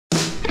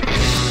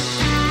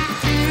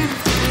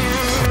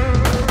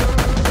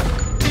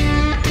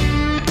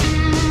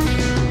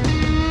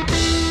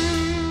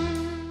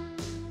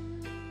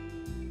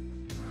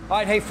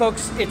Alright, hey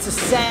folks, it's a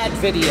sad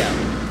video.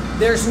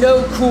 There's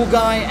no cool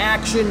guy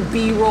action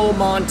B-roll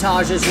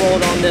montages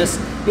rolled on this.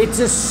 It's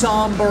a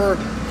somber,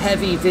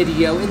 heavy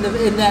video in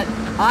that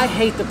I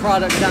hate the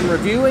product I'm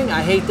reviewing,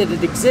 I hate that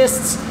it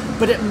exists,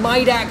 but it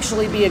might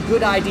actually be a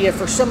good idea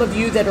for some of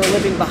you that are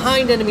living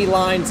behind enemy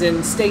lines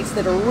in states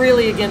that are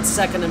really against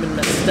Second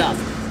Amendment stuff.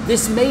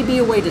 This may be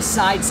a way to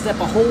sidestep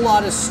a whole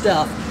lot of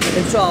stuff,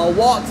 and so I'll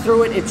walk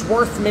through it. It's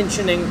worth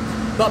mentioning.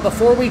 But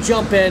before we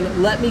jump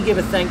in, let me give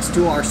a thanks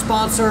to our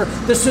sponsor,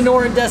 the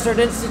Sonoran Desert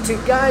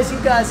Institute. Guys, you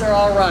guys are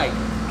all right.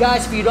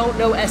 Guys, if you don't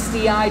know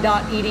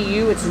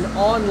SDI.edu, it's an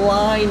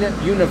online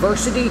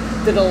university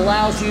that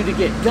allows you to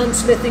get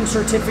gunsmithing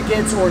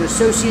certificates or an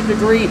associate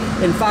degree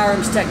in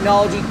firearms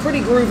technology. Pretty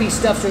groovy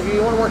stuff, so if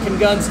you want to work in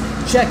guns,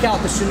 check out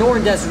the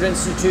Sonoran Desert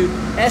Institute,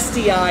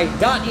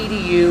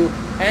 SDI.edu.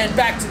 And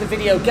back to the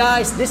video,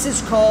 guys. This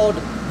is called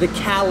the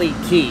Kali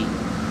key.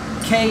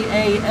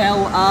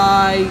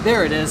 K-A-L-I,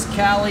 there it is,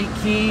 Kali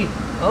key.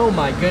 Oh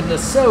my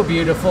goodness, so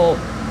beautiful,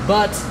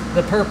 but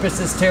the purpose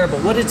is terrible.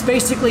 What it's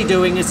basically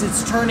doing is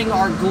it's turning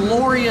our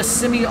glorious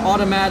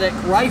semi-automatic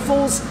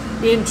rifles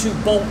into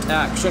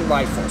bolt-action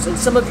rifles. And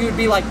some of you would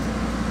be like,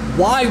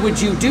 why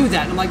would you do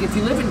that? And I'm like, if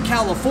you live in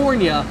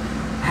California,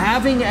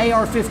 having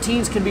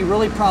AR-15s can be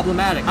really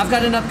problematic. I've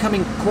got an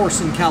upcoming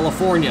course in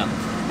California,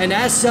 and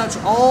as such,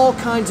 all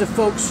kinds of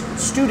folks,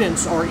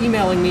 students, are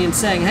emailing me and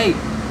saying, hey,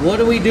 what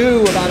do we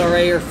do about our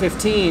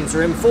AR-15s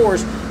or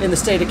M4s in the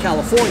state of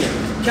California?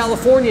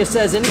 California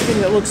says anything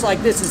that looks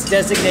like this is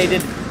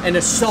designated an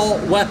assault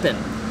weapon.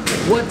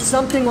 What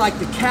something like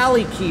the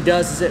Kali key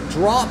does is it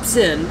drops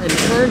in and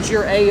turns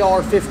your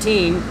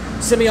AR-15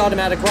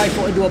 semi-automatic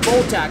rifle into a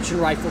bolt-action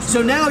rifle.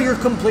 So now you're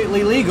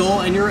completely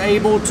legal and you're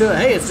able to,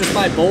 hey, it's just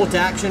my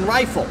bolt-action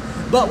rifle.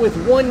 But with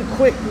one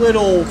quick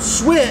little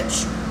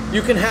switch,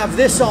 you can have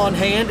this on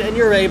hand and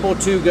you're able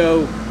to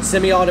go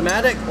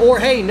semi-automatic, or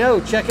hey, no,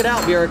 check it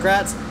out,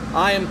 bureaucrats,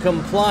 I am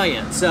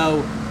compliant.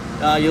 So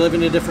you live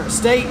in a different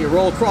state, you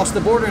roll across the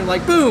border and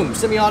like, boom,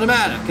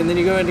 semi-automatic. And then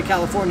you go into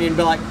California and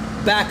be like,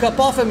 back up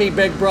off of me,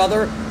 big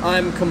brother,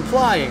 I'm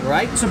complying,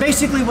 right? So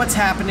basically what's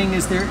happening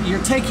is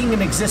you're taking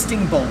an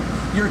existing bolt,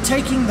 you're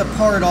taking the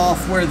part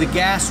off where the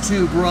gas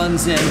tube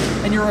runs in,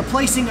 and you're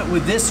replacing it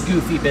with this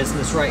goofy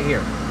business right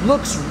here.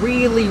 Looks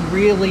really,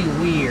 really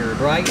weird,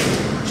 right?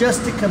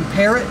 Just to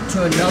compare it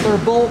to another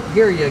bolt,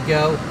 here you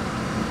go.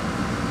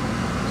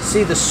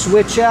 See the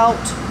switch out?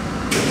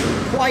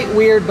 Quite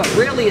weird, but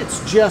really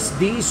it's just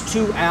these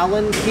two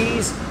Allen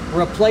keys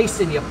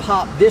replaced, and you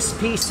pop this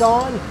piece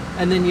on,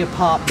 and then you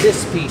pop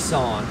this piece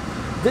on.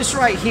 This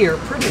right here,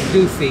 pretty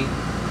goofy,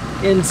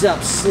 ends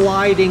up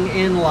sliding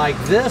in like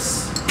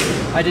this.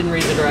 I didn't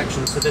read the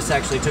directions, so this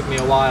actually took me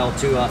a while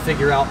to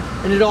figure out,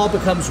 and it all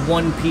becomes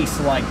one piece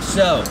like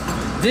so.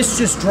 This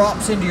just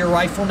drops into your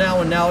rifle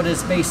now, and now it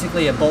is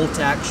basically a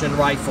bolt-action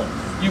rifle.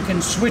 You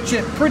can switch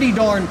it pretty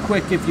darn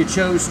quick if you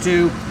chose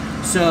to.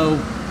 So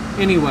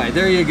anyway,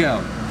 there you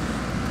go.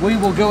 We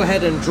will go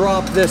ahead and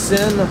drop this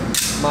in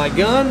my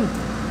gun.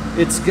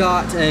 It's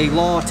got a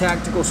Law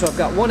Tactical, so I've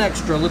got one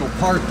extra little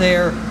part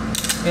there.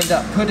 End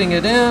up putting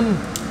it in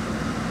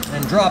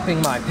and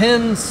dropping my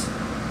pins.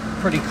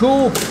 Pretty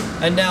cool.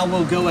 And now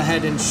we'll go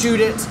ahead and shoot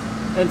it.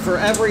 And for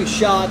every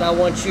shot, I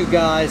want you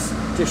guys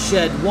to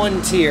shed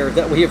one tear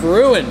that we have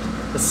ruined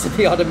the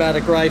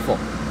semi-automatic rifle.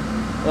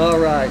 All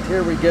right,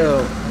 here we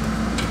go.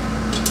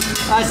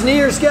 Eyes and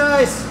ears,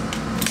 guys.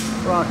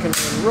 Rocking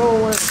and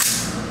rolling.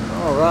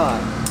 All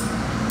right.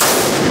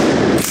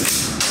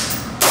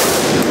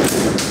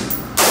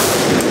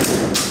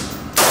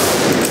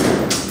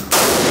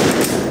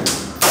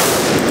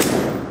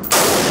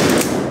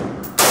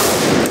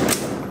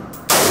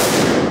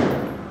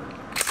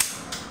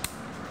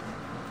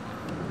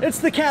 It's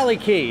the Kali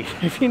key.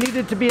 If you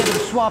needed to be able to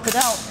swap it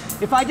out,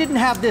 if I didn't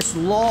have this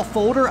Law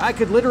folder, I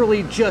could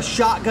literally just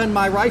shotgun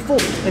my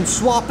rifle and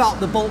swap out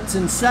the bolts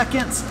in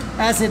seconds.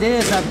 As it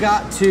is, I've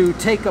got to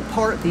take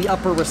apart the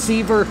upper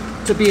receiver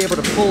to be able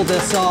to pull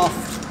this off,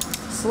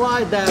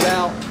 slide that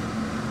out,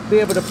 be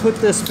able to put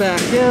this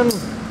back in,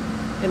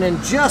 and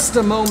in just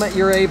a moment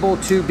you're able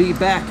to be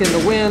back in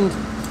the wind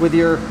with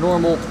your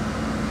normal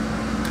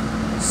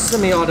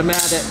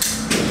semi-automatic,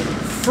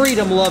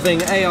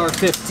 freedom-loving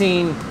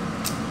AR-15.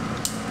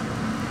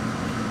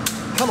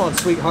 Come on,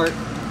 sweetheart.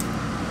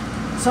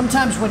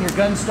 Sometimes when your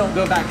guns don't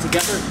go back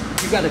together,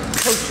 you gotta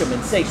coach them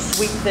and say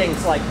sweet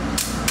things like,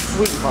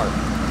 sweetheart.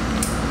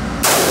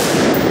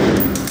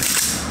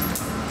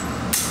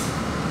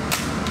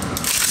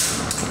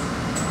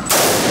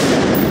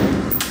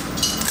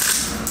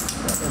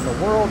 What in the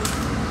world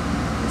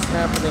is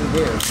happening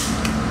here?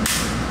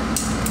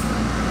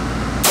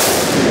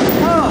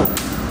 Oh!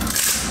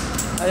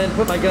 I didn't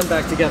put my gun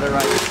back together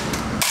right.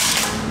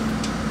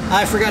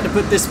 I forgot to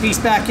put this piece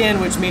back in,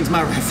 which means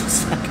my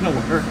rifle's not gonna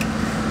work.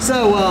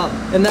 So,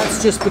 and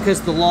that's just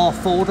because the Law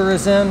folder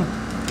is in,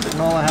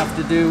 and all I have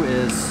to do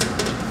is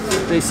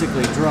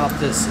basically drop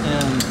this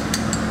in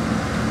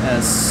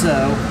as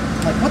so.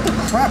 Like, what the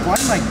crap? Why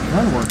did my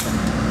gun working?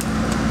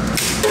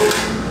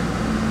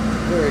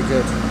 Very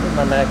good. Put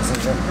my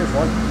magazine in. Here's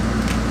one.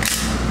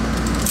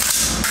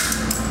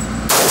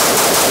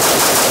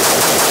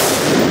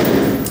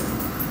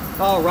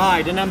 All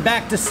right, and I'm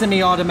back to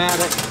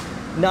semi-automatic.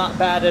 Not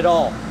bad at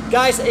all.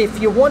 Guys,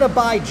 if you want to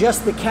buy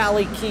just the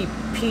Kali key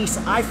piece,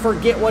 I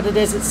forget what it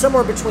is. It's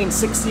somewhere between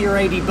 60 or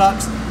 80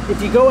 bucks.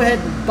 If you go ahead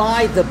and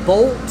buy the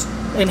bolt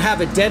and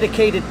have a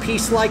dedicated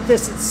piece like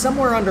this, it's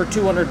somewhere under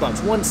 200 bucks,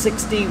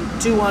 160,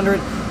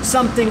 200,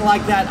 something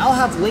like that. I'll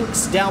have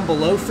links down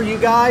below for you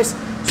guys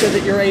so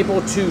that you're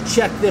able to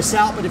check this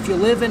out. But if you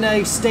live in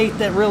a state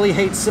that really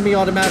hates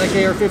semi-automatic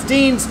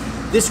AR-15s,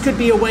 this could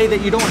be a way that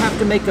you don't have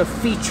to make a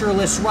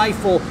featureless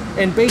rifle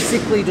and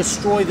basically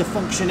destroy the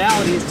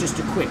functionality. It's just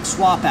a quick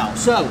swap out.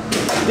 So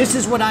this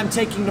is what I'm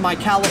taking to my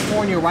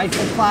California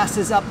rifle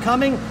classes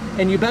upcoming,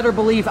 and you better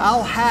believe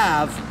I'll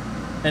have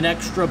an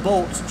extra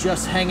bolt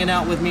just hanging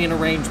out with me in a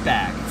range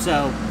bag.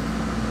 So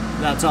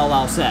that's all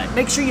I'll say.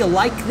 Make sure you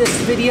like this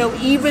video,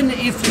 even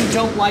if you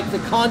don't like the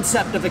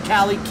concept of a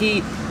Kali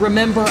key.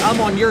 Remember,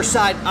 I'm on your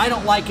side. I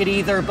don't like it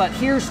either, but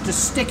here's to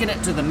sticking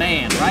it to the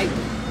man, right?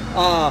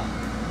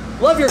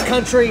 Love your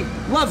country,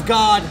 love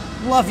God,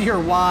 love your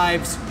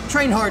wives,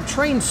 train hard,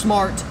 train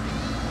smart.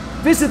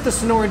 Visit the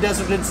Sonoran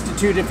Desert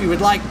Institute if you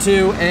would like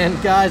to,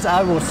 and guys,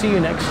 I will see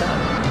you next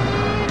time.